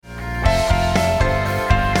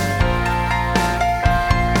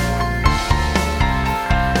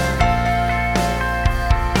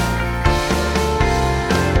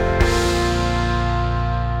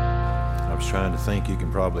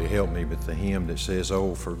can probably help me, but the hymn that says,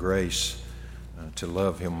 "Oh, for grace to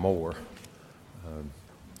love him more."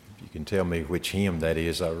 If you can tell me which hymn that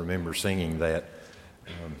is, I remember singing that.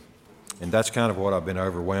 And that's kind of what I've been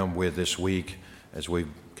overwhelmed with this week as we're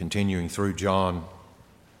continuing through John.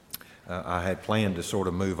 I had planned to sort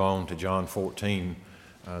of move on to John 14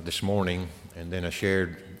 this morning, and then I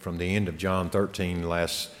shared from the end of John 13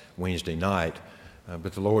 last Wednesday night,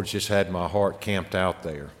 but the Lord's just had my heart camped out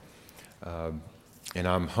there. And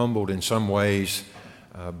I'm humbled in some ways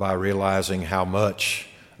by realizing how much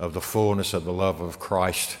of the fullness of the love of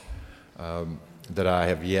Christ that I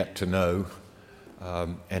have yet to know,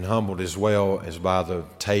 and humbled as well as by the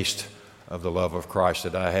taste of the love of Christ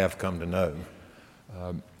that I have come to know.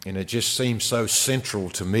 And it just seems so central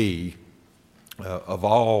to me of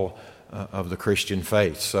all of the Christian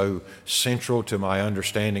faith, so central to my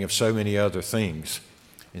understanding of so many other things.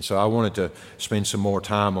 And so I wanted to spend some more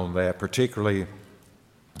time on that, particularly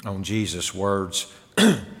on Jesus' words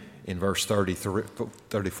in verse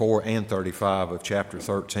 34 and 35 of chapter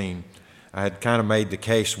 13. I had kind of made the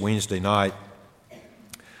case Wednesday night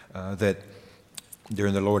that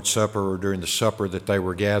during the Lord's Supper, or during the supper that they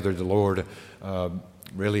were gathered, the Lord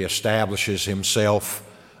really establishes himself,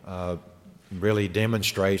 really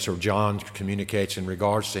demonstrates, or John communicates in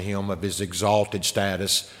regards to him of his exalted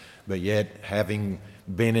status, but yet having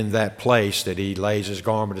been in that place that he lays his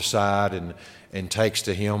garment aside and takes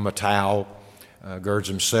to him a towel, girds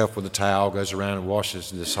himself with a towel, goes around and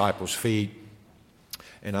washes the disciples' feet.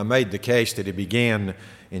 And I made the case that he began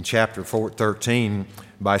in chapter 13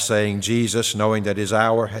 by saying, Jesus, knowing that his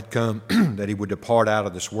hour had come, that he would depart out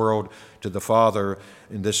of this world to the Father,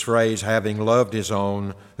 in this phrase, having loved his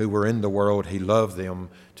own who were in the world, he loved them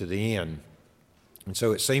to the end. And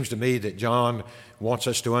so it seems to me that John wants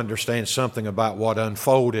us to understand something about what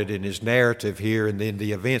unfolded in his narrative here and in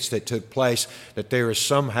the events that took place, that there is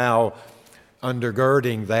somehow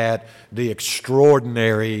undergirding that the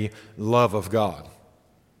extraordinary love of God.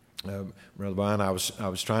 Brother Brian, I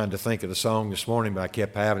was trying to think of the song this morning, but I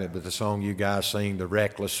kept having it, but the song you guys sing, The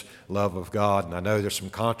Reckless Love of God, and I know there's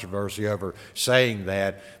some controversy over saying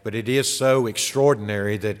that, but it is so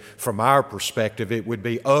extraordinary that from our perspective it would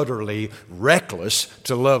be utterly reckless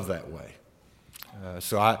to love that way.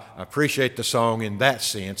 So I appreciate the song in that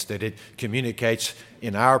sense, that it communicates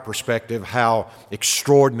in our perspective how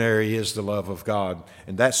extraordinary is the love of God.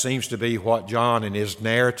 And that seems to be what John in his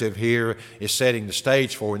narrative here is setting the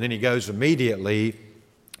stage for. And then he goes immediately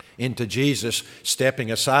into Jesus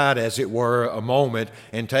stepping aside, as it were, a moment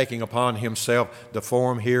and taking upon himself the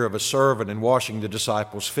form here of a servant and washing the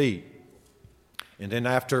disciples' feet. And then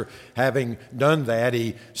after having done that,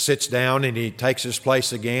 he sits down and he takes his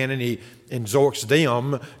place again and he exhorts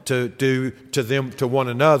them to do to one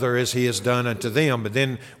another as he has done unto them. But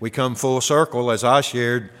then we come full circle, as I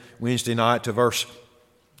shared Wednesday night, to verse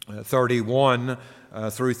 31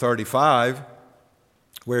 through 35,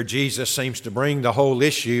 where Jesus seems to bring the whole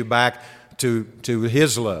issue back to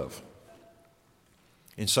his love.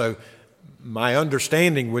 And so my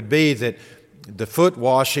understanding would be that the foot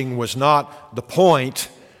washing was not the point.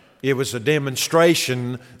 It was a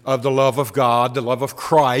demonstration of the love of God, the love of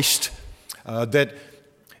Christ, and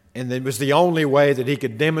it was the only way that he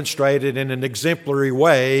could demonstrate it in an exemplary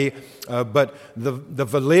way, but the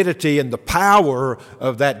validity and the power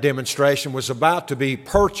of that demonstration was about to be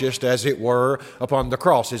purchased, as it were, upon the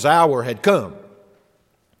cross. His hour had come.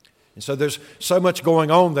 And so there's so much going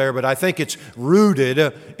on there, but I think it's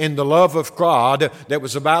rooted in the love of God that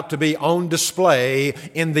was about to be on display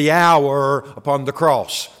in the hour upon the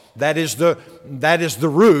cross. That is the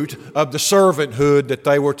root of the servanthood that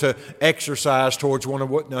they were to exercise towards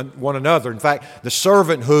one another. In fact, the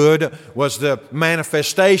servanthood was the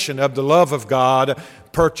manifestation of the love of God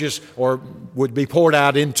purchased or would be poured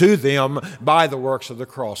out into them by the works of the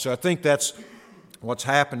cross. So I think that's what's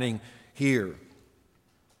happening here.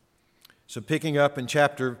 So picking up in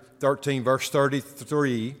chapter 13, verse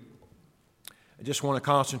 33, I just want to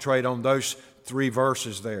concentrate on those three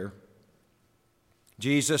verses there.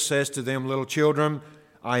 Jesus says to them, little children,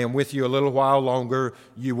 I am with you a little while longer.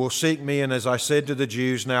 You will seek me, and as I said to the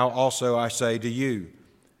Jews, now also I say to you,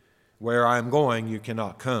 where I am going, you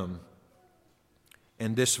cannot come.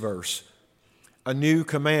 And this verse, a new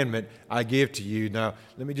commandment I give to you. Now,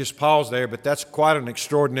 let me just pause there, but that's quite an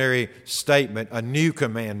extraordinary statement. A new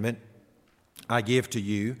commandment I give to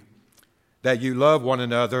you, that you love one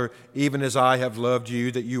another, even as I have loved you,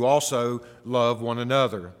 that you also love one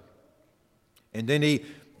another. And then he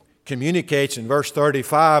communicates in verse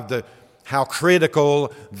 35 how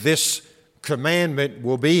critical this commandment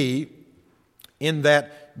will be, in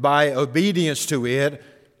that by obedience to it,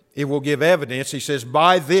 it will give evidence. He says,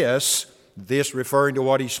 by this referring to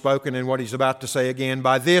what he's spoken and what he's about to say again,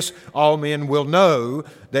 by this all men will know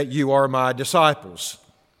that you are my disciples,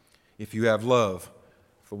 if you have love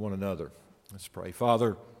for one another. Let's pray.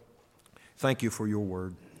 Father, thank you for your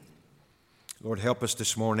word. Lord, help us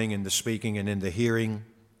this morning in the speaking and in the hearing.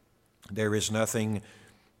 There is nothing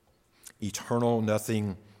eternal,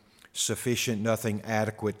 nothing sufficient, nothing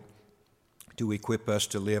adequate to equip us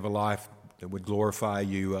to live a life that would glorify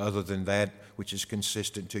you other than that which is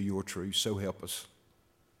consistent to your truth. So help us.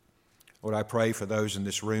 Lord, I pray for those in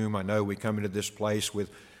this room. I know we come into this place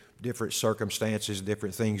with different circumstances,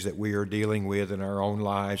 different things that we are dealing with in our own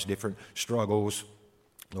lives, different struggles.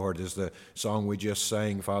 Lord, as the song we just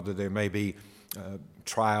sang, Father, there may be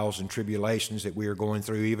trials and tribulations that we are going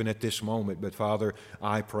through even at this moment. But Father,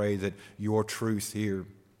 I pray that your truth here,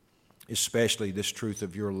 especially this truth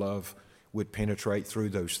of your love, would penetrate through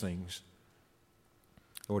those things.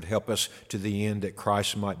 Lord, help us to the end that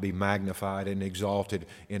Christ might be magnified and exalted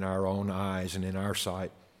in our own eyes and in our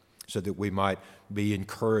sight, so that we might be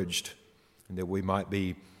encouraged and that we might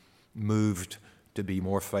be moved to be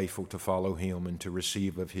more faithful to follow him and to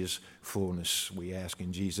receive of his fullness. We ask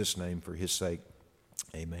in Jesus' name for his sake.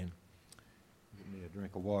 Amen. Give me a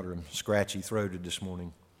drink of water. I'm scratchy-throated this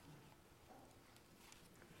morning.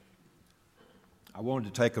 I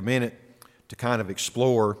wanted to take a minute to kind of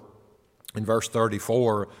explore in verse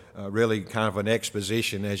 34, really kind of an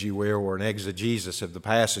exposition, as you will, or an exegesis of the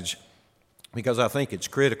passage, because I think it's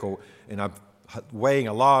critical, and I'm weighing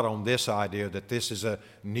a lot on this idea that this is a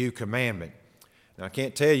new commandment. Now, I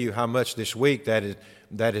can't tell you how much this week that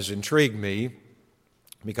has intrigued me,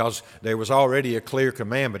 because there was already a clear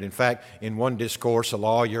commandment. In fact, in one discourse, a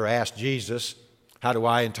lawyer asked Jesus, how do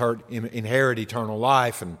I inherit eternal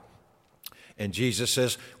life? And Jesus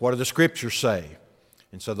says, what do the Scriptures say?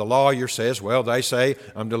 And so the lawyer says, well, they say,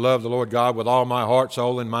 I'm to love the Lord God with all my heart,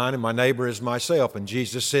 soul, and mind, and my neighbor as myself. And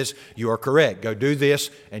Jesus says, you are correct. Go do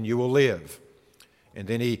this, and you will live. And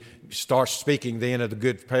then he starts speaking then of the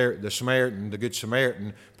Good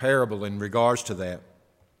Samaritan parable in regards to that.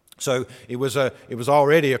 So it was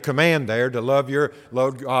already a command there to love your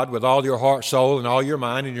Lord God with all your heart, soul, and all your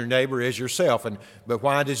mind, and your neighbor as yourself. But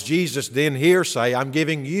why does Jesus then here say, I'm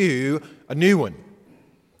giving you a new one?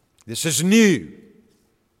 This is new.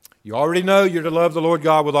 You already know you're to love the Lord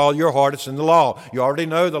God with all your heart. It's in the law. You already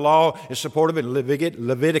know the law is supportive in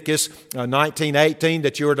Leviticus 19:18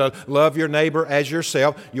 that you are to love your neighbor as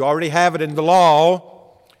yourself. You already have it in the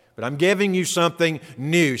law, but I'm giving you something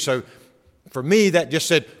new. So for me, that just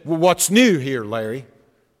said, well, what's new here, Larry?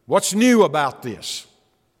 What's new about this?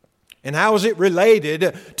 And how is it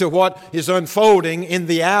related to what is unfolding in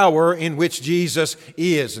the hour in which Jesus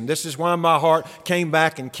is? And this is why my heart came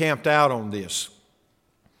back and camped out on this.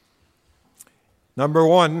 Number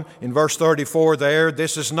one, in verse 34 there,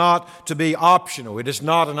 this is not to be optional. It is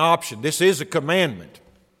not an option. This is a commandment.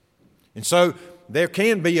 And so there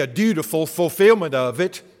can be a dutiful fulfillment of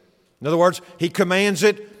it. In other words, he commands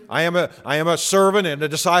it. I am a servant and a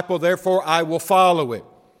disciple, therefore I will follow it.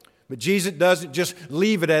 But Jesus doesn't just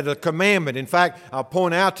leave it at a commandment. In fact, I'll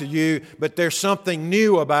point out to you, but there's something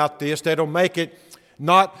new about this that'll make it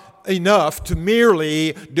not enough to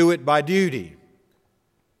merely do it by duty.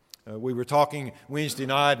 We were talking Wednesday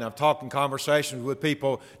night, and I've talked in conversations with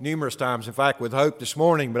people numerous times, in fact with Hope this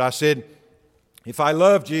morning, but I said, if I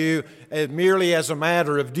loved you merely as a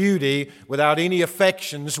matter of duty, without any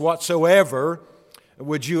affections whatsoever,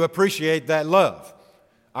 would you appreciate that love?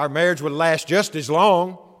 Our marriage would last just as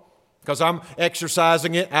long, because I'm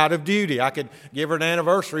exercising it out of duty. I could give her an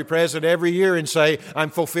anniversary present every year and say, I'm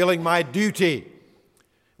fulfilling my duty.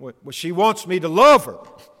 Well, she wants me to love her,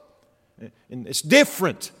 and it's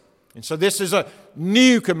different. And so this is a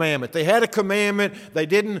new commandment. They had a commandment. They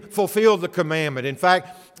didn't fulfill the commandment. In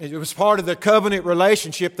fact, it was part of the covenant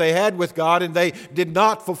relationship they had with God, and they did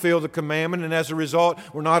not fulfill the commandment, and as a result,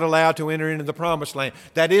 were not allowed to enter into the promised land.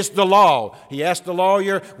 That is the law. He asked the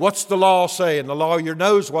lawyer, what's the law say? And the lawyer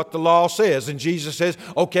knows what the law says. And Jesus says,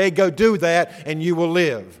 okay, go do that, and you will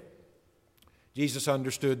live. Jesus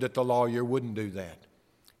understood that the lawyer wouldn't do that,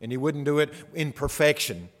 and he wouldn't do it in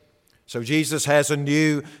perfection. So Jesus has a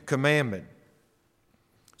new commandment.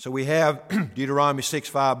 So we have Deuteronomy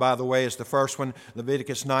 6:5, by the way, is the first one,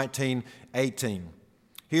 Leviticus 19:18.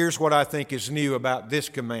 Here's what I think is new about this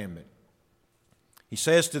commandment. He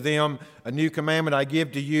says to them, a new commandment I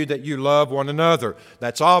give to you, that you love one another.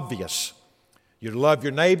 That's obvious. You're to love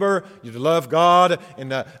your neighbor, you're to love God,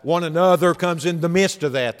 and one another comes in the midst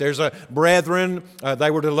of that. There's a brethren,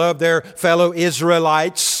 they were to love their fellow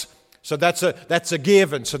Israelites. So that's a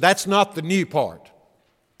given. So that's not the new part.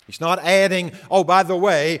 He's not adding, oh, by the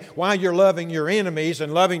way, while you're loving your enemies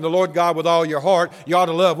and loving the Lord God with all your heart, you ought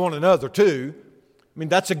to love one another too. I mean,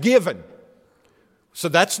 that's a given. So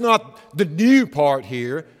that's not the new part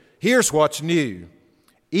here. Here's what's new.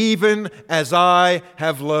 Even as I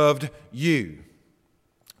have loved you.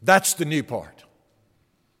 That's the new part.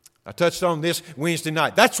 I touched on this Wednesday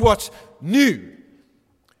night. That's what's new.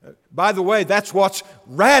 By the way, that's what's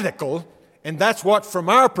radical, and that's what, from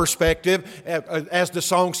our perspective, as the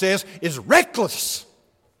song says, is reckless.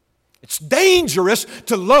 It's dangerous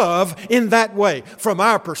to love in that way, from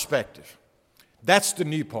our perspective. That's the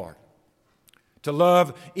new part. To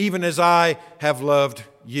love even as I have loved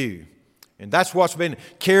you. And that's what's been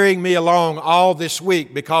carrying me along all this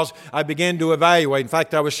week, because I began to evaluate. In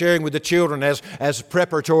fact, I was sharing with the children as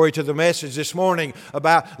preparatory to the message this morning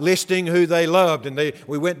about listing who they loved. And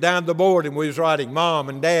we went down the board and we was writing mom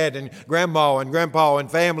and dad and grandma and grandpa and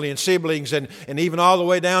family and siblings and even all the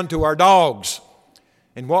way down to our dogs.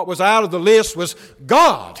 And what was out of the list was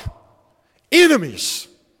God, enemies.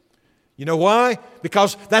 You know why?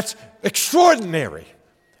 Because that's extraordinary.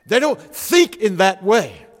 They don't think in that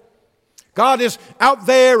way. God is out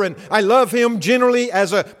there, and I love Him generally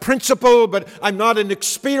as a principle, but I'm not an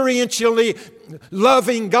experientially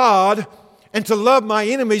loving God. And to love my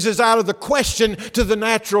enemies is out of the question to the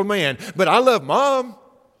natural man. But I love Mom,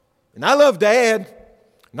 and I love Dad,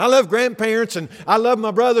 and I love grandparents, and I love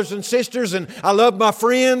my brothers and sisters, and I love my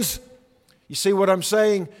friends. You see what I'm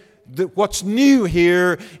saying? What's new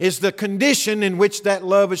here is the condition in which that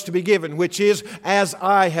love is to be given, which is, as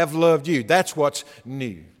I have loved you. That's what's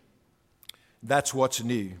new. That's what's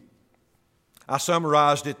new. I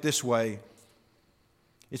summarized it this way.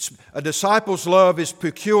 A disciple's love is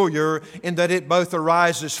peculiar in that it both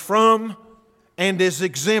arises from and is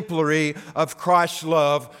exemplary of Christ's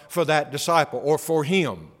love for that disciple or for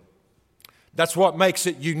him. That's what makes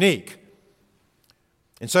it unique.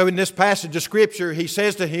 And so in this passage of Scripture, he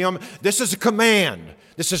says to him, this is a command.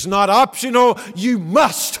 This is not optional. You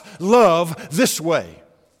must love this way.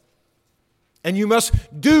 And you must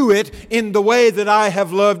do it in the way that I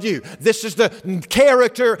have loved you. This is the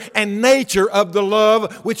character and nature of the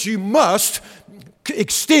love which you must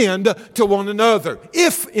extend to one another,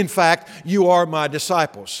 if, in fact, you are my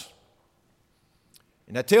disciples.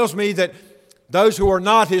 And that tells me that those who are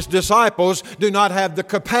not His disciples do not have the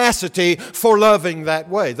capacity for loving that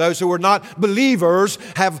way. Those who are not believers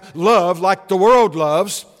have love like the world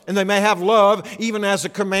loves. And they may have love even as a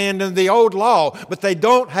command in the old law, but they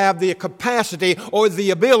don't have the capacity or the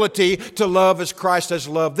ability to love as Christ has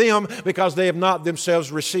loved them, because they have not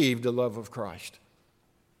themselves received the love of Christ.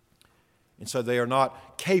 And so they are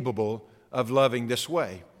not capable of loving this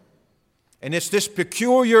way. And it's this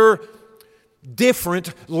peculiar,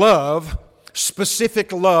 different love,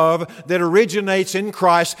 specific love that originates in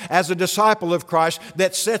Christ as a disciple of Christ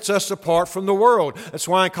that sets us apart from the world. That's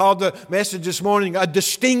why I called the message this morning a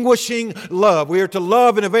distinguishing love. We are to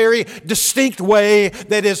love in a very distinct way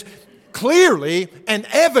that is clearly and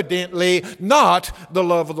evidently not the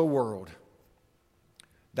love of the world.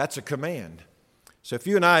 That's a command. So if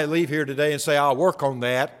you and I leave here today and say, I'll work on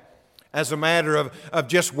that, as a matter of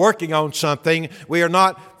just working on something, we are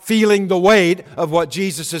not feeling the weight of what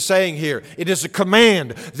Jesus is saying here. It is a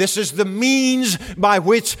command. This is the means by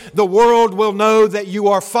which the world will know that you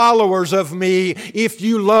are followers of me if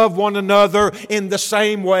you love one another in the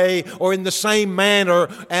same way or in the same manner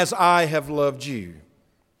as I have loved you.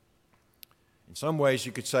 In some ways,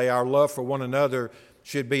 you could say our love for one another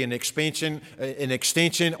should be an extension,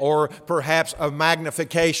 or perhaps a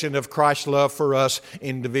magnification of Christ's love for us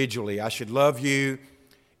individually. I should love you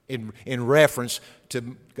in reference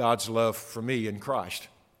to God's love for me in Christ.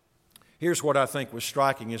 Here's what I think was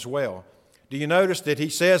striking as well. Do you notice that he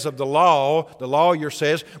says of the lawyer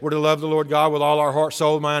says we're to love the Lord God with all our heart,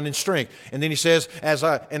 soul, mind, and strength. And then he says,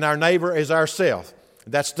 and our neighbor as ourself.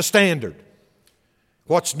 That's the standard.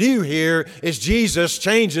 What's new here is Jesus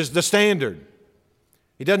changes the standard.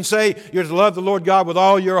 He doesn't say you're to love the Lord God with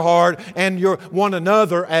all your heart and your one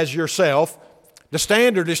another as yourself. The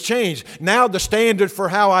standard has changed. Now the standard for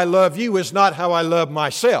how I love you is not how I love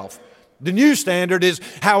myself. The new standard is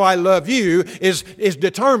how I love you is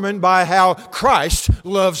determined by how Christ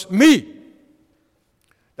loves me.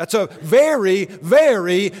 That's a very,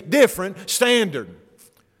 very different standard.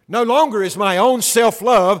 No longer is my own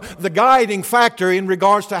self-love the guiding factor in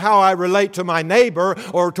regards to how I relate to my neighbor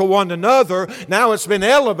or to one another. Now it's been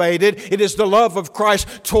elevated. It is the love of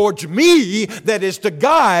Christ towards me that is to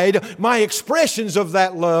guide my expressions of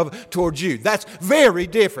that love towards you. That's very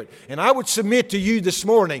different. And I would submit to you this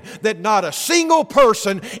morning that not a single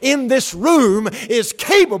person in this room is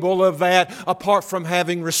capable of that apart from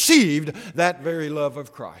having received that very love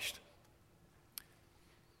of Christ.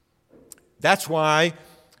 That's why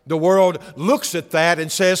the world looks at that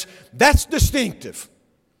and says, that's distinctive.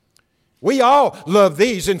 We all love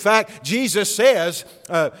these. In fact, Jesus says,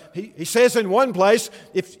 he says in one place,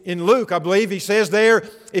 in Luke, I believe, he says there,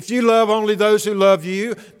 if you love only those who love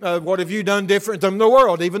you, what have you done different than the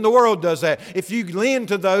world? Even the world does that. If you lend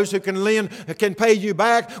to those who can pay you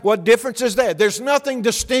back, what difference is that? There's nothing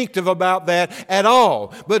distinctive about that at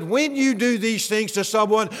all. But when you do these things to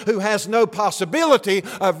someone who has no possibility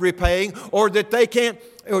of repaying, or that they can't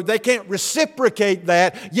reciprocate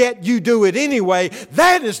that, yet you do it anyway,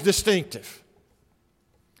 that is distinctive.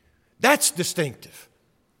 That's distinctive.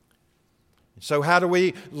 So how do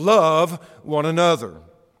we love one another?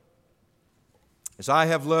 As I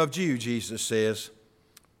have loved you, Jesus says.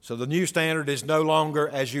 So the new standard is no longer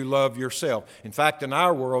as you love yourself. In fact, in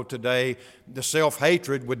our world today, the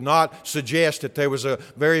self-hatred would not suggest that there was a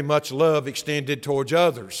very much love extended towards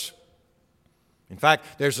others. In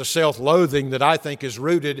fact, there's a self-loathing that I think is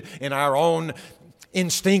rooted in our own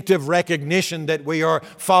instinctive recognition that we are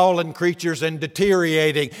fallen creatures and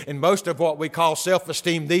deteriorating. And most of what we call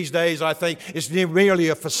self-esteem these days, I think, is merely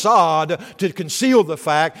a facade to conceal the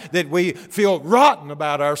fact that we feel rotten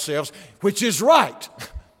about ourselves, which is right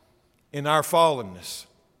in our fallenness.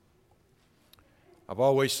 I've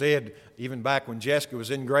always said, even back when Jessica was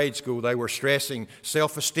in grade school, they were stressing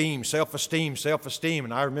self-esteem, self-esteem, self-esteem.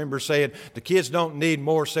 And I remember saying, the kids don't need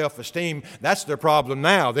more self-esteem. That's their problem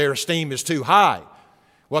now. Their esteem is too high.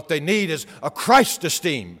 What they need is a Christ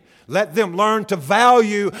esteem. Let them learn to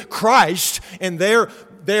value Christ, and their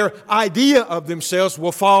idea of themselves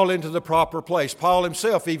will fall into the proper place. Paul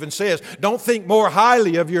himself even says, don't think more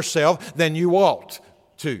highly of yourself than you ought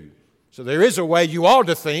to. So there is a way you ought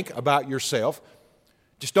to think about yourself.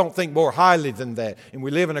 Just don't think more highly than that. And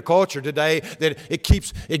we live in a culture today that it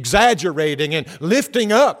keeps exaggerating and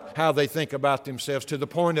lifting up how they think about themselves to the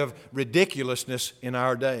point of ridiculousness in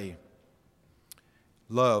our day.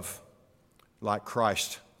 Love like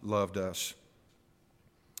Christ loved us.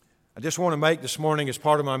 I just want to make this morning, as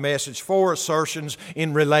part of my message, 4 assertions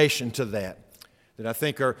in relation to that I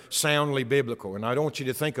think are soundly biblical. And I want you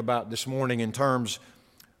to think about this morning in terms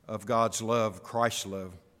of God's love, Christ's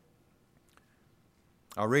love.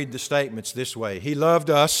 I'll read the statements this way. He loved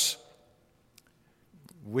us.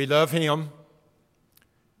 We love Him.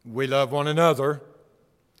 We love one another.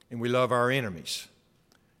 And we love our enemies.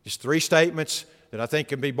 Just 3 statements that I think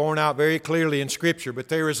can be borne out very clearly in Scripture. But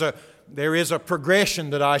there is a progression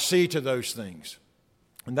that I see to those things.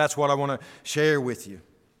 And that's what I want to share with you.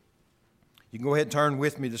 You can go ahead and turn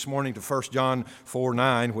with me this morning to 1 John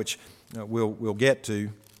 4:9, which we'll get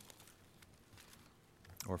to.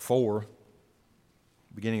 Or 4.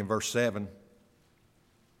 Beginning in verse 7.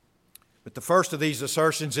 But the first of these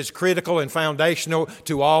assertions is critical and foundational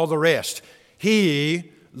to all the rest.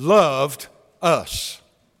 He loved us.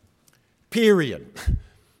 Period.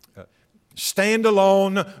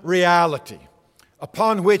 Standalone reality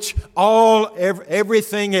upon which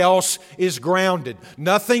everything else is grounded.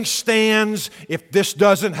 Nothing stands if this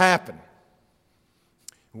doesn't happen.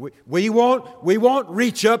 We won't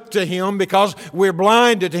reach up to Him because we're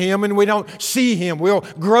blinded to Him and we don't see Him. We'll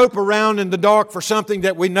grope around in the dark for something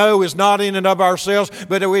that we know is not in and of ourselves,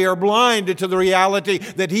 but we are blinded to the reality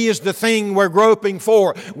that He is the thing we're groping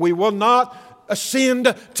for. We will not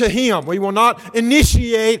ascend to Him. We will not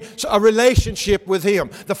initiate a relationship with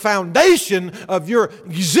Him. The foundation of your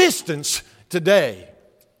existence today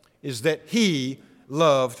is that He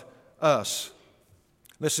loved us.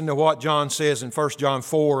 Listen to what John says in 1 John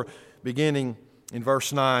 4, beginning in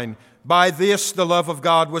verse 9. By this the love of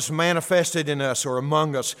God was manifested in us, or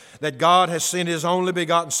among us, that God has sent His only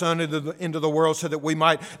begotten Son into the world so that we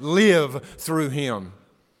might live through Him.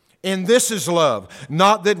 And this is love,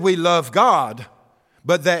 not that we love God,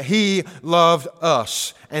 but that He loved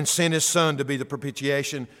us and sent His Son to be the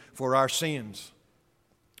propitiation for our sins.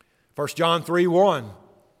 1 John 3:1,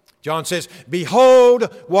 John says, behold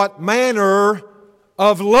what manner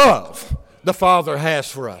of love the Father has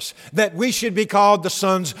for us, that we should be called the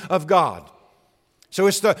sons of God. So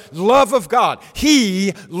it's the love of God.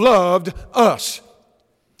 He loved us.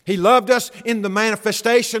 He loved us in the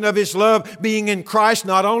manifestation of His love being in Christ,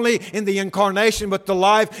 not only in the incarnation, but the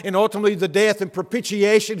life and ultimately the death and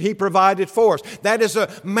propitiation He provided for us. That is a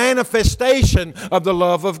manifestation of the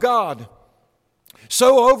love of God.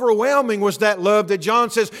 So overwhelming was that love that John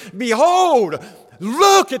says, "Behold,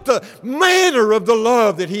 look at the manner of the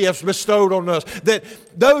love that He has bestowed on us, that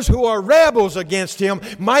those who are rebels against Him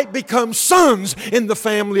might become sons in the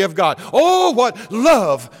family of God." Oh, what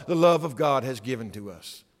love the love of God has given to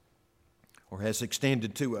us, or has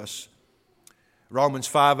extended to us. Romans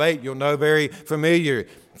 5:8, you'll know very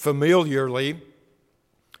familiarly,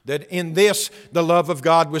 that in this the love of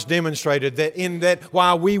God was demonstrated, that in that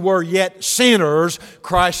while we were yet sinners,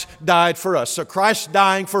 Christ died for us. So Christ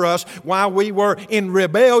dying for us while we were in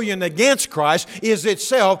rebellion against Christ is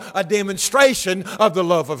itself a demonstration of the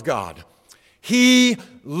love of God. He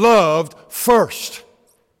loved first.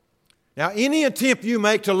 Now, any attempt you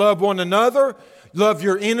make to love one another, love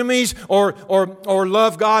your enemies, or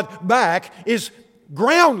love God back is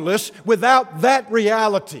groundless without that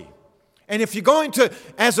reality. And if you're going to,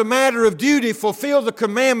 as a matter of duty, fulfill the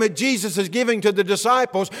commandment Jesus is giving to the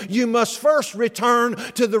disciples, you must first return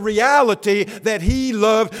to the reality that He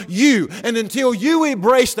loved you. And until you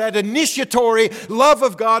embrace that initiatory love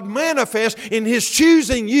of God manifest in His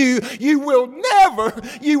choosing you, you will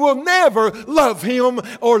never love Him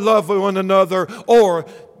or love one another, or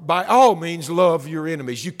by all means love your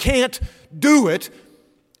enemies. You can't do it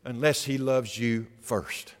unless He loves you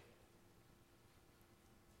first.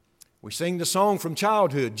 We sing the song from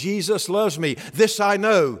childhood, "Jesus loves me, this I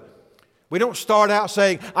know." We don't start out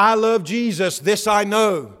saying, "I love Jesus, this I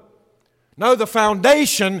know." No, the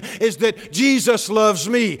foundation is that Jesus loves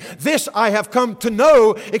me. This I have come to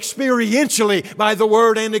know experientially by the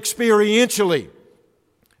Word and experientially.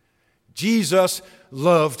 Jesus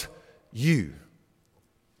loved you.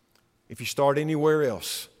 If you start anywhere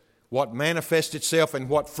else, what manifests itself and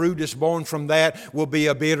what fruit is born from that will be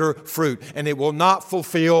a bitter fruit, and it will not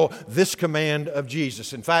fulfill this command of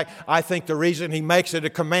Jesus. In fact, I think the reason He makes it a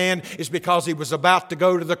command is because He was about to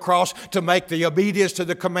go to the cross to make the obedience to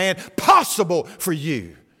the command possible for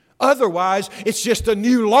you. Otherwise, it's just a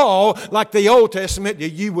new law like the Old Testament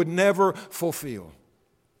that you would never fulfill.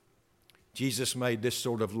 Jesus made this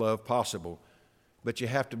sort of love possible, but you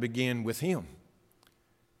have to begin with Him.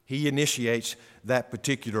 He initiates that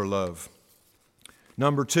particular love.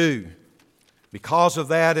 Number two, because of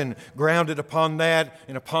that and grounded upon that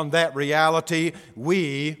and upon that reality,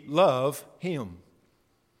 we love Him.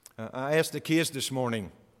 I asked the kids this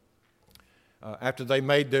morning, after they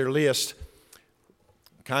made their list,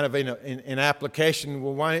 kind of in application,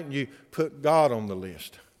 well, why didn't you put God on the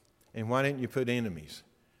list? And why didn't you put enemies?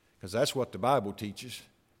 Because that's what the Bible teaches.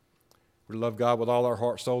 We love God with all our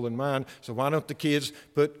heart, soul, and mind. So why don't the kids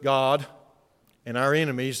put God and our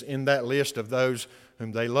enemies in that list of those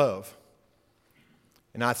whom they love?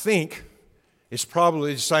 And I think it's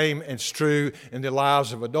probably the same and it's true in the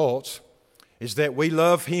lives of adults, is that we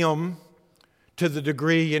love Him to the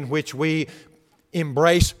degree in which we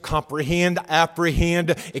embrace, comprehend,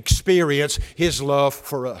 apprehend, experience His love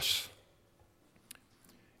for us.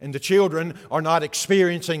 And the children are not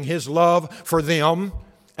experiencing His love for them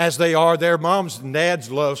as they are their moms' and dads'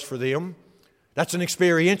 loves for them. That's an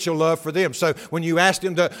experiential love for them. So when you ask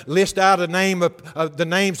them to list out a name of the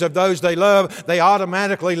names of those they love, they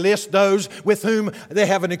automatically list those with whom they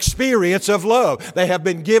have an experience of love. They have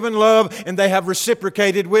been given love and they have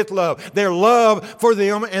reciprocated with love. Their love for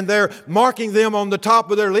them and their marking them on the top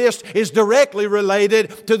of their list is directly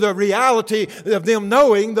related to the reality of them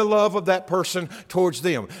knowing the love of that person towards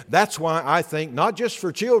them. That's why I think, not just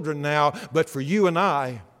for children now, but for you and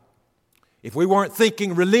I, if we weren't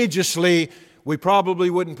thinking religiously, we probably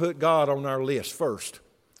wouldn't put God on our list first.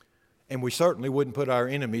 And we certainly wouldn't put our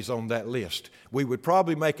enemies on that list. We would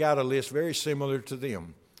probably make out a list very similar to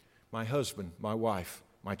them. My husband, my wife,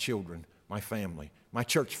 my children, my family, my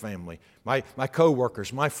church family, my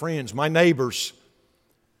co-workers, my friends, my neighbors.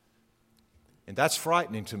 And that's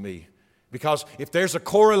frightening to me. Because if there's a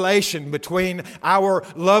correlation between our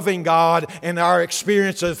loving God and our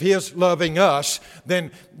experience of His loving us,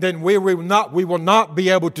 then we will not be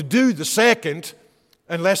able to do the second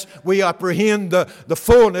unless we apprehend the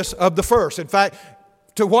fullness of the first. In fact,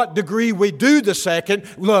 to what degree we do the second,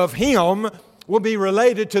 love Him, will be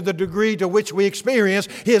related to the degree to which we experience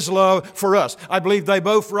His love for us. I believe they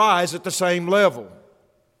both rise at the same level.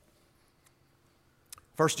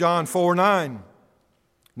 1 John 4:9.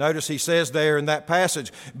 Notice he says there in that passage,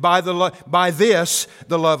 by this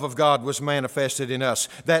the love of God was manifested in us,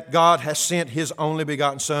 that God has sent His only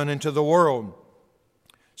begotten Son into the world,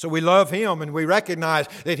 So we love Him, and we recognize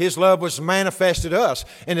that His love was manifested to us.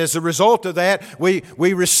 And as a result of that, we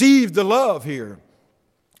receive the love here.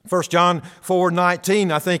 1 John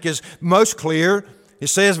 4:19, I think, is most clear. It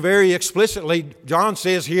says very explicitly, John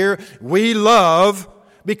says here, we love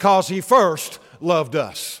because He first loved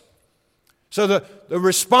us. So the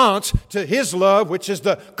response to His love, which is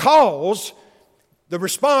the cause, the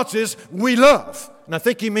response is we love. And I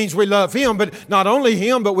think he means we love Him, but not only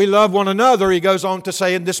Him, but we love one another, he goes on to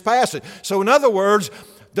say in this passage. So in other words,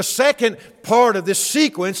 the second part of this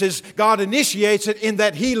sequence is God initiates it in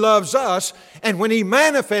that He loves us, and when He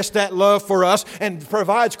manifests that love for us and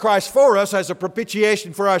provides Christ for us as a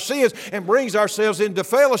propitiation for our sins and brings ourselves into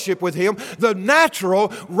fellowship with Him, the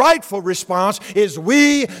natural, rightful response is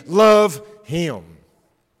we love Him.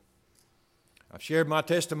 I've shared my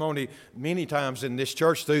testimony many times in this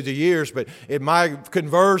church through the years, but at my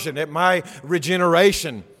conversion, at my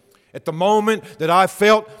regeneration, at the moment that I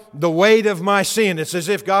felt the weight of my sin, it's as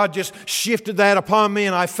if God just shifted that upon me,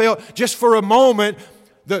 and I felt just for a moment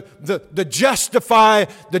the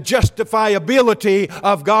justifiability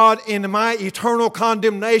of God in my eternal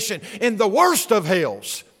condemnation in the worst of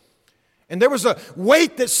hells. And there was a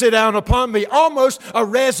weight that sat down upon me, almost a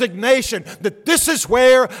resignation that this is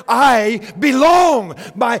where I belong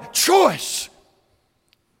by choice.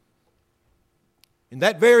 In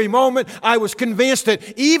that very moment, I was convinced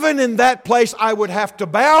that even in that place, I would have to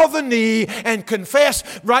bow the knee and confess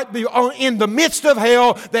right in the midst of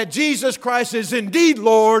hell that Jesus Christ is indeed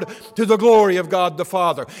Lord, to the glory of God the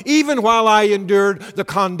Father, even while I endured the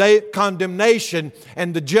condemnation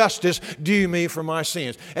and the justice due me for my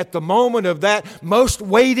sins. At the moment of that most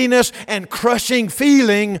weightiness and crushing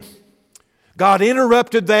feeling, God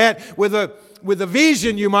interrupted that with a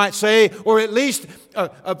vision, you might say, or at least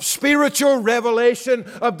a spiritual revelation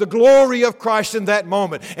of the glory of Christ in that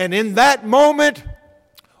moment. And in that moment,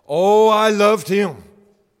 oh, I loved Him.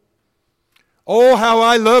 Oh, how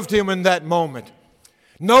I loved Him in that moment.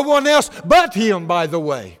 No one else but Him, by the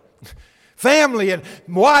way. Family and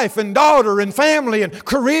wife and daughter and family and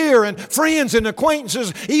career and friends and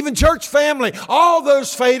acquaintances, even church family, all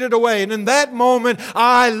those faded away. And in that moment,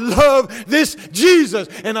 I love this Jesus.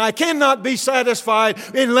 And I cannot be satisfied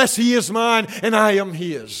unless He is mine and I am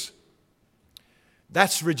His.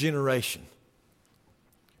 That's regeneration.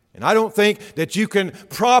 And I don't think that you can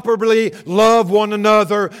properly love one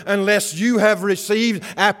another unless you have received,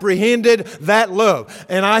 apprehended that love.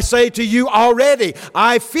 And I say to you already,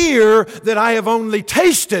 I fear that I have only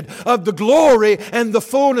tasted of the glory and the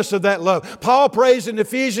fullness of that love. Paul prays in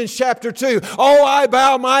Ephesians chapter 2, oh, I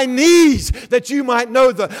bow my knees that you might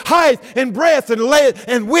know the height and breadth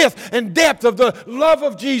and width and depth of the love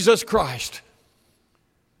of Jesus Christ.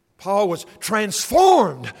 Paul was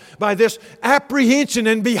transformed by this apprehension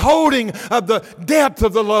and beholding of the depth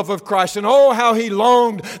of the love of Christ. And oh, how he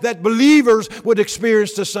longed that believers would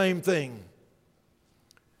experience the same thing.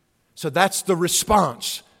 So that's the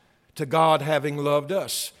response to God having loved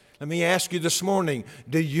us. Let me ask you this morning,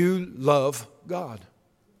 do you love God?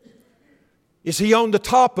 Is He on the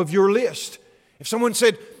top of your list? If someone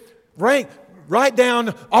said, write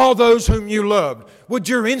down all those whom you loved, would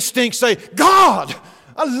your instinct say, God?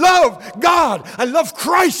 I love God. I love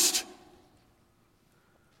Christ.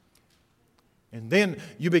 And then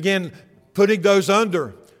you begin putting those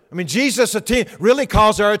under. I mean, Jesus really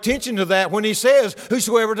calls our attention to that when He says,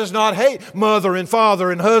 whosoever does not hate mother and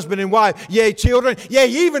father and husband and wife, yea, children, yea,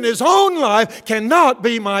 even his own life, cannot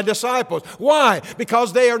be my disciples. Why?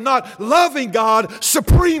 Because they are not loving God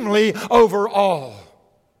supremely over all.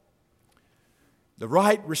 The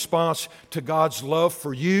right response to God's love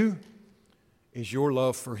for you is your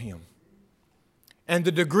love for Him. And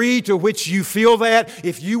the degree to which you feel that,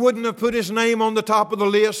 if you wouldn't have put His name on the top of the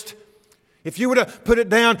list, if you would have put it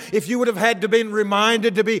down, if you would have had to be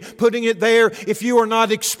reminded to be putting it there, if you are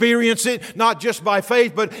not experiencing it, not just by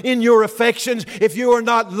faith, but in your affections, if you are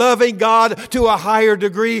not loving God to a higher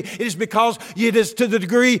degree, it is because it is to the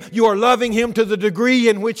degree you are loving Him, to the degree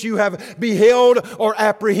in which you have beheld or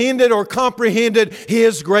apprehended or comprehended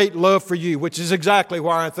His great love for you, which is exactly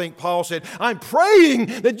why I think Paul said, I'm praying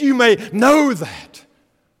that you may know that.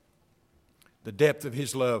 The depth of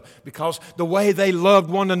His love, because the way they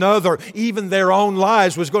loved one another, even their own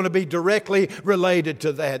lives, was going to be directly related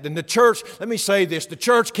to that. And the church, let me say this, the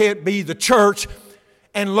church can't be the church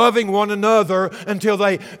and loving one another until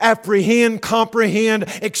they apprehend, comprehend,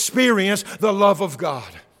 experience the love of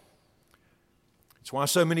God. That's why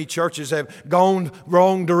so many churches have gone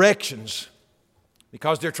wrong directions,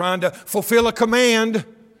 because they're trying to fulfill a command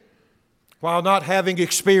while not having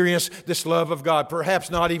experienced this love of God.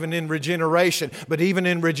 Perhaps not even in regeneration, but even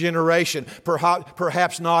in regeneration,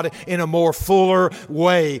 perhaps not in a more fuller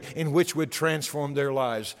way in which would transform their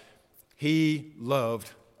lives. He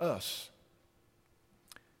loved us.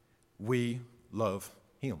 We love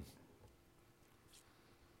Him.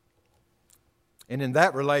 And in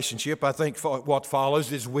that relationship, I think what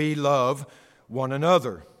follows is we love one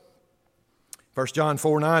another. 1 John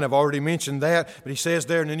 4:9, I've already mentioned that, but he says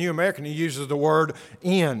there in the New American, he uses the word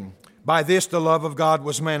in. By this the love of God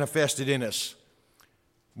was manifested in us,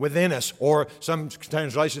 within us, or some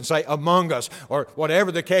translations say among us, or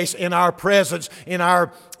whatever the case, in our presence, in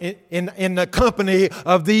the company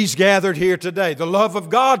of these gathered here today. The love of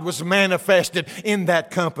God was manifested in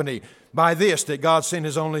that company. By this, that God sent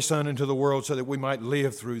His only Son into the world so that we might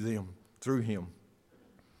live through Him.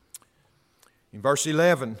 In verse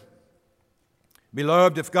 11,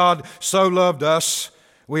 Beloved, if God so loved us,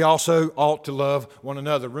 we also ought to love one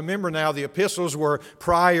another. Remember now, the epistles were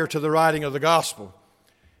prior to the writing of the gospel.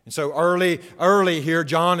 And so early here,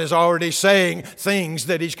 John is already saying things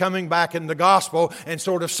that he's coming back in the gospel and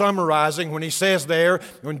sort of summarizing when he says there,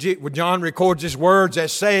 when John records his words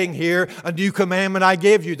as saying here, a new commandment I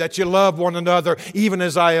give you, that you love one another even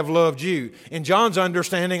as I have loved you. In John's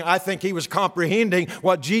understanding, I think he was comprehending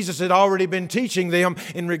what Jesus had already been teaching them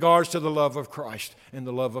in regards to the love of Christ and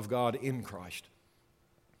the love of God in Christ.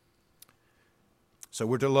 So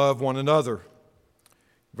we're to love one another.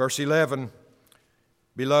 Verse 11,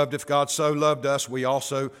 Beloved, if God so loved us, we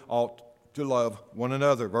also ought to love one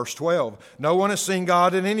another. Verse 12, no one has seen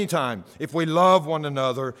God at any time. If we love one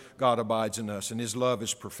another, God abides in us, and His love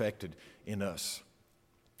is perfected in us.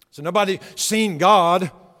 So nobody's seen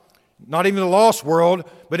God, not even the lost world,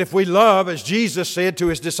 but if we love, as Jesus said to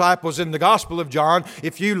His disciples in the Gospel of John,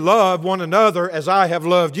 if you love one another as I have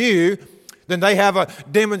loved you, then they have a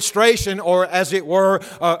demonstration, or as it were,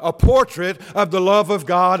 a portrait of the love of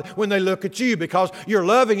God when they look at you, because you're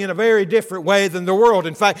loving in a very different way than the world.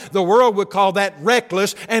 In fact, the world would call that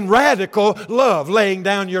reckless and radical love, laying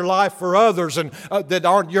down your life for others and that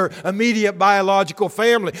aren't your immediate biological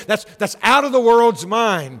family. That's out of the world's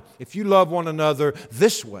mind. If you love one another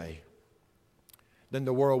this way, then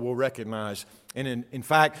the world will recognize and in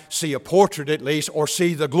fact see a portrait at least, or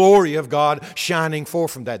see the glory of God shining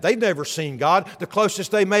forth from that. They've never seen God. The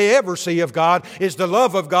closest they may ever see of God is the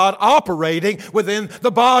love of God operating within the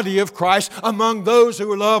body of Christ among those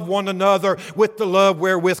who love one another with the love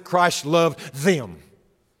wherewith Christ loved them.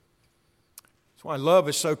 That's why love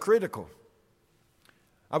is so critical.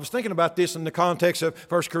 I was thinking about this in the context of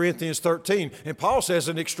 1 Corinthians 13, and Paul says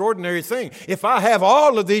an extraordinary thing. If I have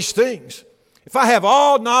all of these things, if I have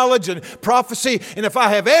all knowledge and prophecy, and if I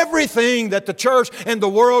have everything that the church and the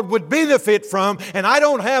world would benefit from, and I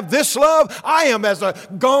don't have this love, I am as a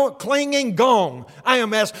clanging gong. I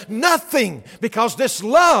am as nothing, because this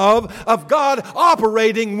love of God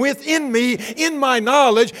operating within me, in my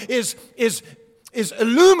knowledge, is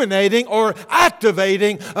illuminating or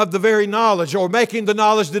activating of the very knowledge, or making the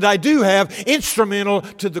knowledge that I do have instrumental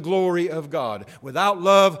to the glory of God. Without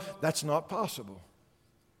love, that's not possible.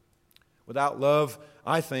 Without love,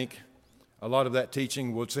 I think a lot of that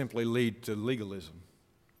teaching will simply lead to legalism,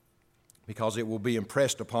 because it will be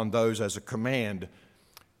impressed upon those as a command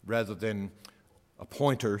rather than a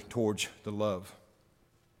pointer towards the love.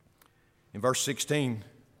 In verse 16,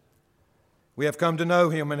 we have come to know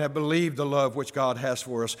Him and have believed the love which God has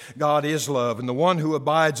for us. God is love, and the one who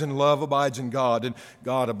abides in love abides in God, and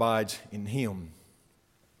God abides in him.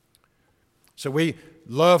 So we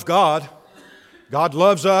love God. God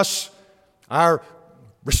loves us. Our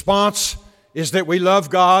response is that we love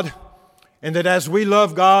God, and that as we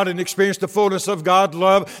love God and experience the fullness of God's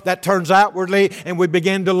love, that turns outwardly, and we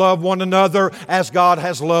begin to love one another as God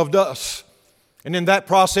has loved us. And in that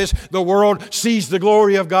process, the world sees the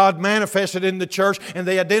glory of God manifested in the church, and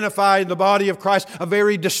they identify in the body of Christ a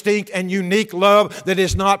very distinct and unique love that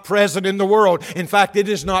is not present in the world. In fact, it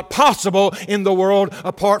is not possible in the world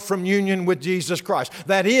apart from union with Jesus Christ.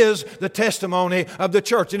 That is the testimony of the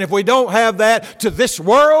church. And if we don't have that to this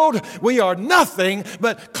world, we are nothing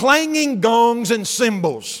but clanging gongs and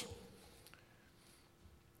cymbals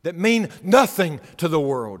that mean nothing to the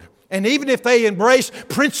world. And even if they embrace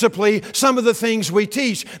principally some of the things we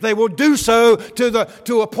teach, they will do so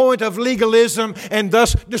to a point of legalism and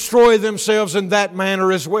thus destroy themselves in that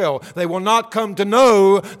manner as well. They will not come to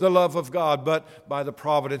know the love of God, but by the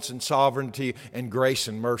providence and sovereignty and grace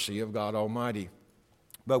and mercy of God Almighty.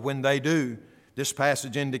 But when they do, this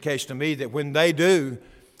passage indicates to me that when they do,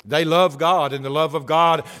 They love God, and the love of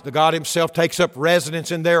God, the God Himself takes up residence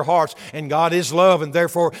in their hearts, and God is love, and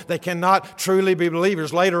therefore they cannot truly be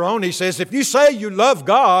believers. Later on He says, if you say you love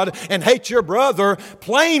God and hate your brother,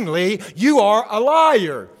 plainly you are a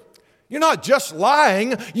liar. You're not just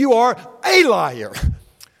lying, you are a liar.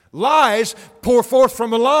 Lies pour forth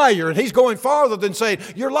from a liar, and he's going farther than saying,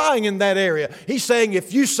 you're lying in that area. He's saying,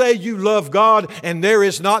 if you say you love God and there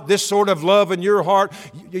is not this sort of love in your heart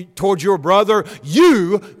towards your brother,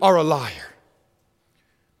 you are a liar.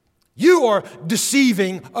 You are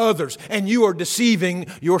deceiving others, and you are deceiving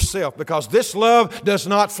yourself, because this love does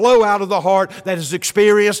not flow out of the heart that has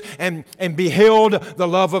experienced and beheld the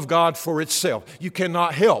love of God for itself. You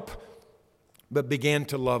cannot help but begin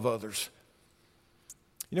to love others.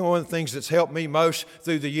 You know, one of the things that's helped me most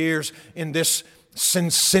through the years in this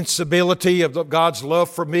sensibility of God's love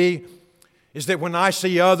for me is that when I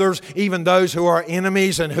see others, even those who are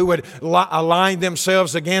enemies and who would align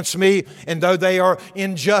themselves against me, and though they are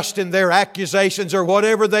unjust in their accusations or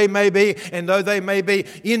whatever they may be, and though they may be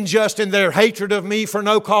unjust in their hatred of me for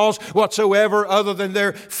no cause whatsoever other than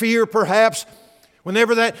their fear perhaps,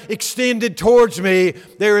 whenever that extended towards me,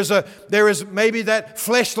 there is maybe that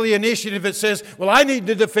fleshly initiative that says, well, I need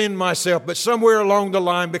to defend myself. But somewhere along the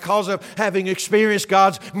line, because of having experienced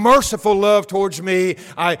God's merciful love towards me,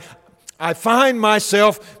 I find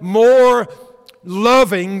myself more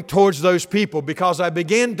loving towards those people, because I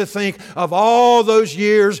begin to think of all those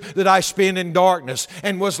years that I spent in darkness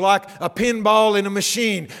and was like a pinball in a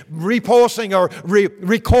machine, repulsing or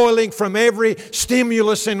recoiling from every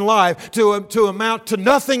stimulus in life to amount to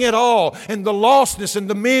nothing at all, and the lostness and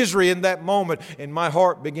the misery in that moment, and my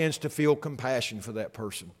heart begins to feel compassion for that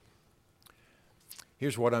person.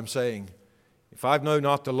 Here's what I'm saying. If I know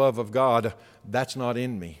not the love of God, that's not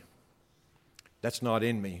in me. That's not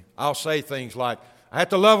in me. I'll say things like, I have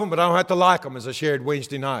to love them, but I don't have to like them, as I shared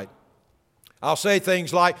Wednesday night. I'll say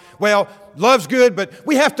things like, well, love's good, but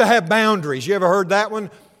we have to have boundaries. You ever heard that one?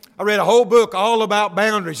 I read a whole book all about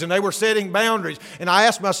boundaries, and they were setting boundaries. And I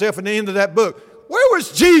asked myself at the end of that book, where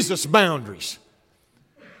was Jesus' boundaries?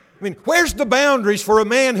 I mean, where's the boundaries for a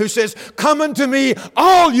man who says, come unto me,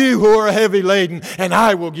 all you who are heavy laden, and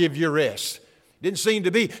I will give you rest? Didn't seem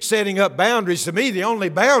to be setting up boundaries. To me, the only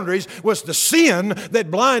boundaries was the sin that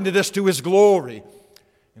blinded us to His glory.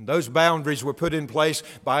 And those boundaries were put in place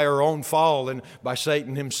by our own fall and by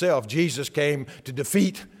Satan himself. Jesus came to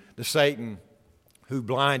defeat the Satan who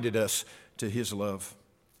blinded us to His love.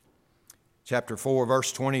 Chapter 4,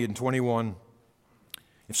 verse 20 and 21.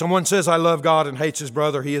 If someone says, I love God and hates his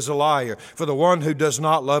brother, he is a liar. For the one who does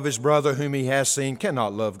not love his brother whom he has seen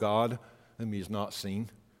cannot love God whom he has not seen.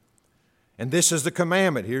 And this is the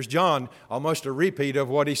commandment. Here's John, almost a repeat of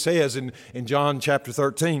what he says in John chapter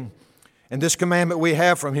 13. And this commandment we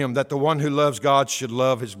have from Him, that the one who loves God should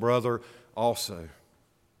love his brother also.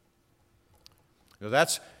 Now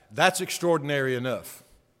that's extraordinary enough.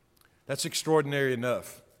 That's extraordinary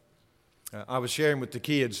enough. I was sharing with the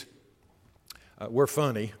kids, we're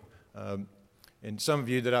funny, and some of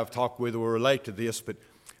you that I've talked with will relate to this, but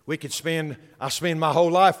I spend my whole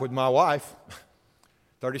life with my wife.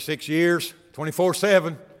 36 years,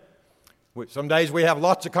 24/7. Some days we have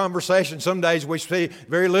lots of conversation. Some days we say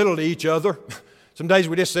very little to each other. Some days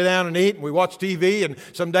we just sit down and eat and we watch TV, and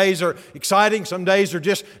some days are exciting, some days are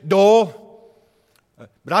just dull.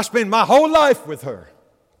 But I spend my whole life with her.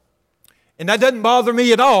 And that doesn't bother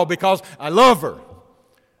me at all, because I love her.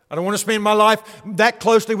 I don't want to spend my life that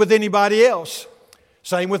closely with anybody else.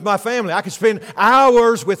 Same with my family. I could spend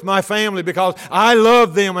hours with my family because I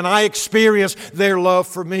love them and I experience their love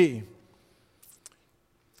for me.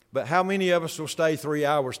 But how many of us will stay 3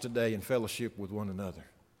 hours today in fellowship with one another?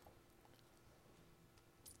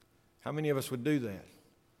 How many of us would do that?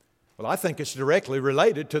 Well, I think it's directly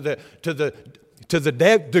related to the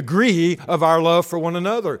degree of our love for one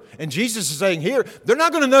another. And Jesus is saying here, they're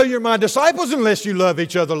not going to know you're my disciples unless you love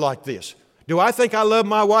each other like this. Do I think I love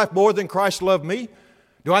my wife more than Christ loved me?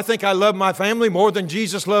 Do I think I love my family more than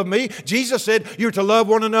Jesus loved me? Jesus said, you're to love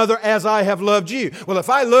one another as I have loved you. Well,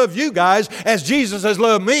 if I love you guys as Jesus has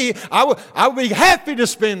loved me, I will be happy to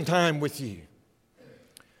spend time with you.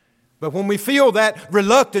 But when we feel that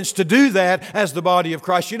reluctance to do that as the body of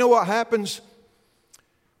Christ, you know what happens?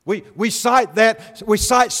 We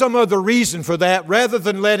cite some other reason for that rather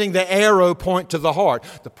than letting the arrow point to the heart.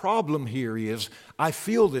 The problem here is I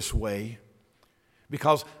feel this way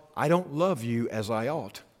because I don't love you as I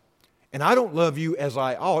ought. And I don't love you as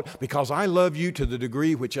I ought because I love you to the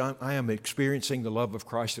degree which I am experiencing the love of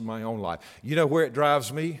Christ in my own life. You know where it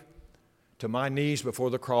drives me? to my knees before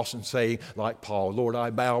the cross and say, like Paul, Lord, I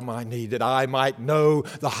bow my knee that I might know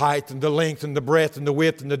the height and the length and the breadth and the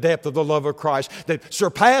width and the depth of the love of Christ that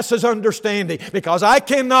surpasses understanding, because I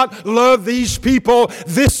cannot love these people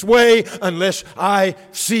this way unless I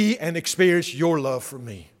see and experience your love for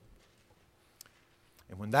me.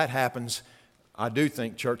 And when that happens, I do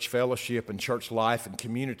think church fellowship and church life and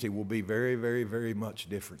community will be very, very, very much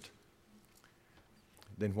different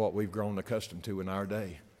than what we've grown accustomed to in our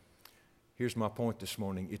day. Here's my point this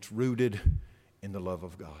morning. It's rooted in the love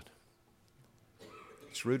of God.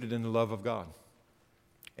 It's rooted in the love of God.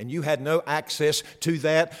 And you had no access to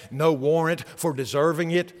that, no warrant for deserving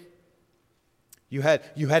it. You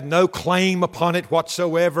had no claim upon it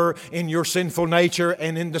whatsoever in your sinful nature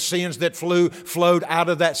and in the sins that flowed out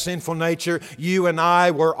of that sinful nature. You and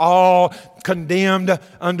I were all condemned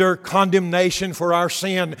under condemnation for our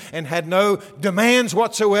sin and had no demands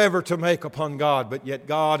whatsoever to make upon God. But yet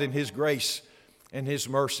God in His grace and His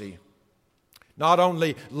mercy not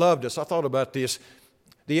only loved us. I thought about this.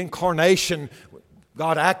 The incarnation,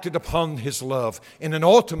 God acted upon His love in an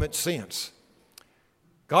ultimate sense.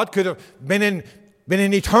 God could have been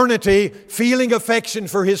in eternity feeling affection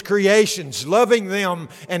for His creations, loving them,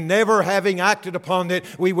 and never having acted upon it.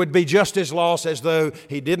 We would be just as lost as though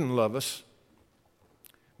He didn't love us.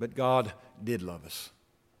 But God did love us.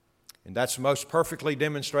 And that's most perfectly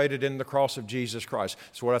demonstrated in the cross of Jesus Christ.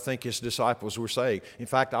 That's what I think His disciples were saying. In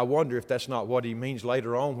fact, I wonder if that's not what He means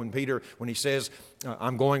later on when He says,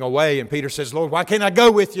 I'm going away, and Peter says, Lord, why can't I go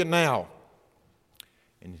with you now?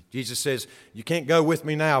 And Jesus says, you can't go with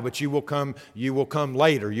me now, but you will come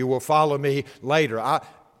later. You will follow me later.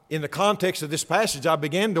 In the context of this passage, I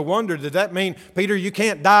began to wonder, did that mean, Peter, you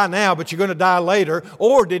can't die now, but you're going to die later?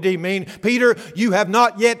 Or did He mean, Peter, you have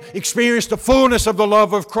not yet experienced the fullness of the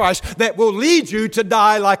love of Christ that will lead you to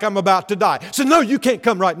die like I'm about to die? So no, you can't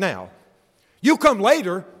come right now. You'll come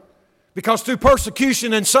later. Because through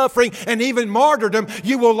persecution and suffering and even martyrdom,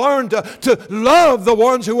 you will learn to love the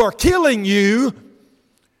ones who are killing you.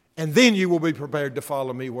 And then you will be prepared to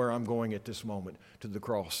follow me where I'm going at this moment, to the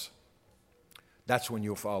cross. That's when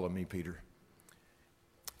you'll follow me, Peter.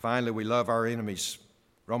 Finally, we love our enemies.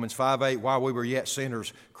 Romans 5:8, while we were yet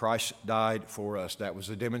sinners, Christ died for us. That was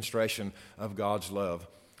a demonstration of God's love.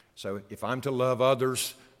 So if I'm to love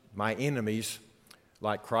others, my enemies,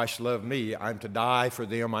 like Christ loved me, I'm to die for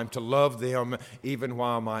them. I'm to love them even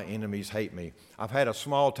while my enemies hate me. I've had a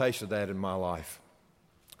small taste of that in my life.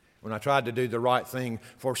 When I tried to do the right thing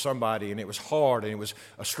for somebody, and it was hard, and it was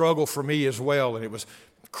a struggle for me as well, and it was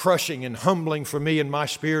crushing and humbling for me in my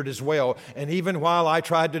spirit as well. And even while I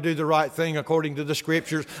tried to do the right thing according to the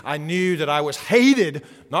Scriptures, I knew that I was hated,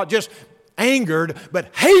 not just angered,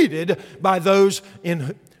 but hated by those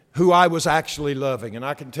in who I was actually loving. And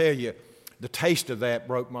I can tell you, the taste of that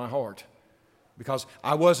broke my heart. Because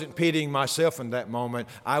I wasn't pitying myself in that moment.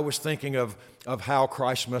 I was thinking of how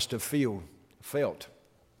Christ must have felt.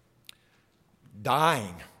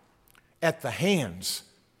 Dying at the hands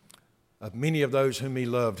of many of those whom He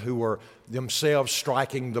loved, who were themselves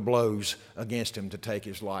striking the blows against Him to take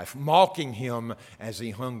His life, mocking Him as He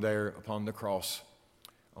hung there upon the cross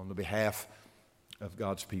on the behalf of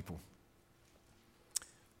God's people.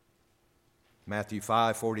 Matthew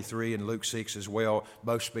 5:43 and Luke 6 as well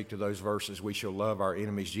both speak to those verses. We shall love our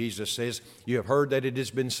enemies. Jesus says, you have heard that it has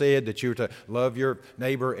been said that you're to love your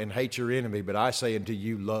neighbor and hate your enemy, but I say unto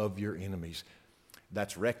you, love your enemies.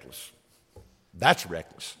 That's reckless. That's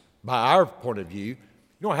reckless. By our point of view, you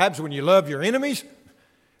know what happens when you love your enemies?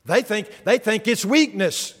 They think it's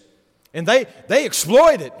weakness, and they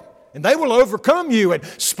exploit it, and they will overcome you and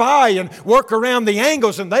spy and work around the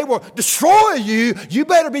angles, and they will destroy you. You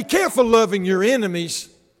better be careful loving your enemies.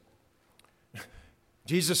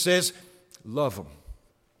 Jesus says, love them.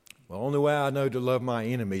 Well, the only way I know to love my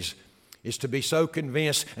enemies is to be so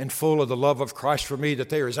convinced and full of the love of Christ for me that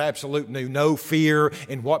there is absolutely no fear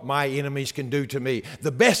in what my enemies can do to me.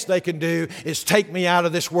 The best they can do is take me out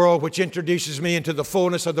of this world, which introduces me into the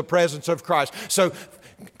fullness of the presence of Christ. So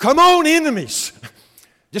come on, enemies.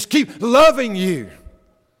 Just keep loving you.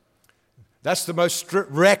 That's the most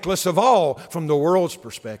reckless of all from the world's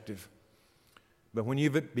perspective. But when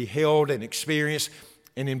you've beheld and experienced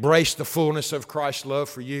and embraced the fullness of Christ's love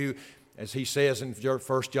for you, as He says in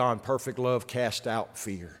 1 John, perfect love casts out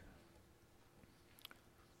fear.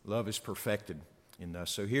 Love is perfected in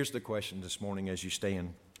us. So here's the question this morning as you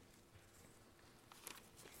stand.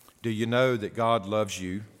 Do you know that God loves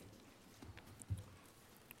you?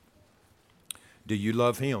 Do you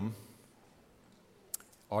love Him?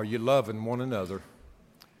 Are you loving one another?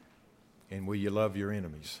 And will you love your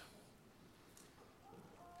enemies?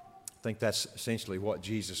 I think that's essentially what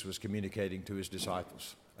Jesus was communicating to his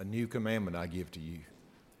disciples. A new commandment I give to you,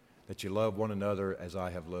 that you love one another as I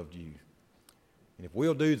have loved you. And if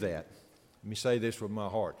we'll do that, let me say this with my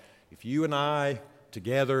heart. If you and I,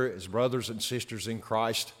 together as brothers and sisters in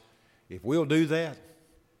Christ, if we'll do that,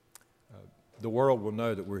 the world will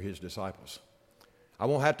know that we're his disciples. I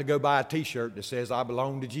won't have to go buy a t-shirt that says I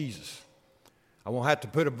belong to Jesus. I won't have to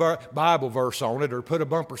put a Bible verse on it or put a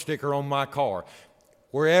bumper sticker on my car.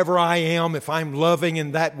 Wherever I am, if I'm loving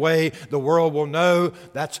in that way, the world will know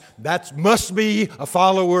that must be a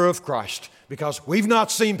follower of Christ, because we've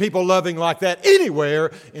not seen people loving like that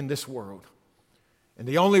anywhere in this world. And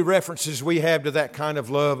the only references we have to that kind of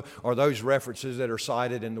love are those references that are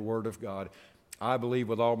cited in the Word of God. I believe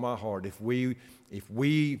with all my heart, if we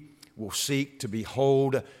will seek to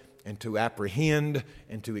behold and to apprehend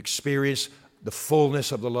and to experience the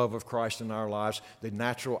fullness of the love of Christ in our lives, the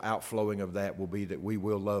natural outflowing of that will be that we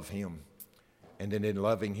will love him. And then in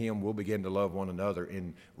loving him, we'll begin to love one another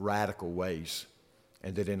in radical ways.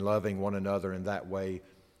 And that in loving one another in that way,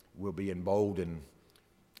 we'll be emboldened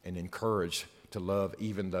and encouraged to love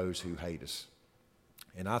even those who hate us.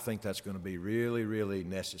 And I think that's going to be really, really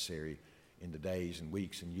necessary in the days and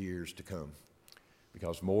weeks and years to come,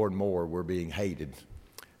 because more and more we're being hated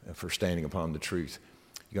for standing upon the truth.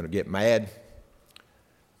 You're going to get mad,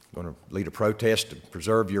 going to lead a protest to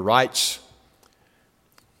preserve your rights.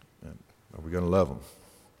 Are we going to love them?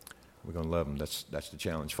 We're going to love them. That's the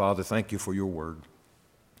challenge. Father, thank you for your word.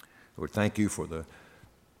 Lord, thank you for the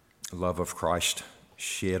love of Christ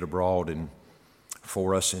shed abroad and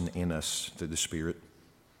for us and in us through the Spirit.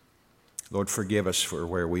 Lord, forgive us for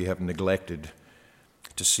where we have neglected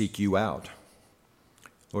to seek you out.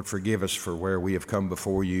 Lord, forgive us for where we have come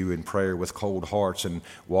before you in prayer with cold hearts and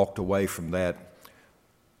walked away from that,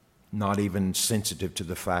 not even sensitive to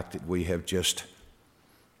the fact that we have just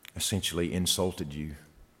essentially insulted you,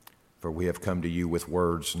 for we have come to you with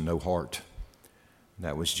words and no heart. And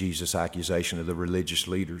that was Jesus' accusation of the religious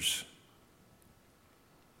leaders.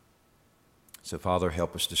 So, Father,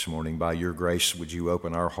 help us this morning. By your grace, would you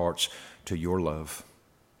open our hearts to your love?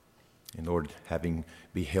 And Lord, having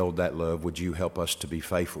beheld that love, would you help us to be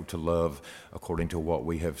faithful to love according to what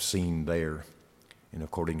we have seen there and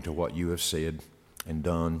according to what you have said and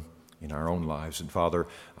done in our own lives. And Father,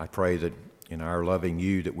 I pray that in our loving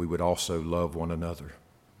you, that we would also love one another.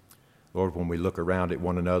 Lord, when we look around at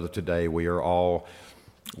one another today, we are all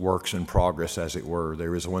works in progress, as it were.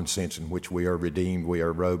 There is one sense in which we are redeemed, we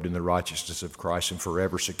are robed in the righteousness of Christ and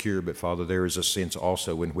forever secure. But Father, there is a sense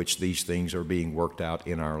also in which these things are being worked out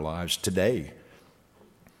in our lives today.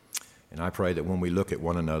 And I pray that when we look at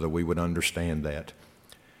one another, we would understand that,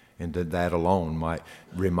 and that alone might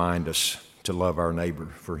remind us to love our neighbor,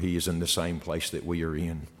 for he is in the same place that we are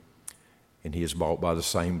in, and he is bought by the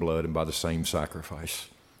same blood and by the same sacrifice.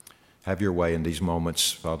 Have your way in these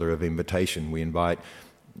moments, Father, of invitation. We invite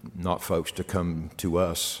not folks to come to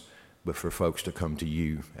us, but for folks to come to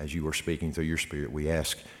you as you are speaking through your Spirit. We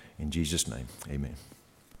ask in Jesus' name, amen.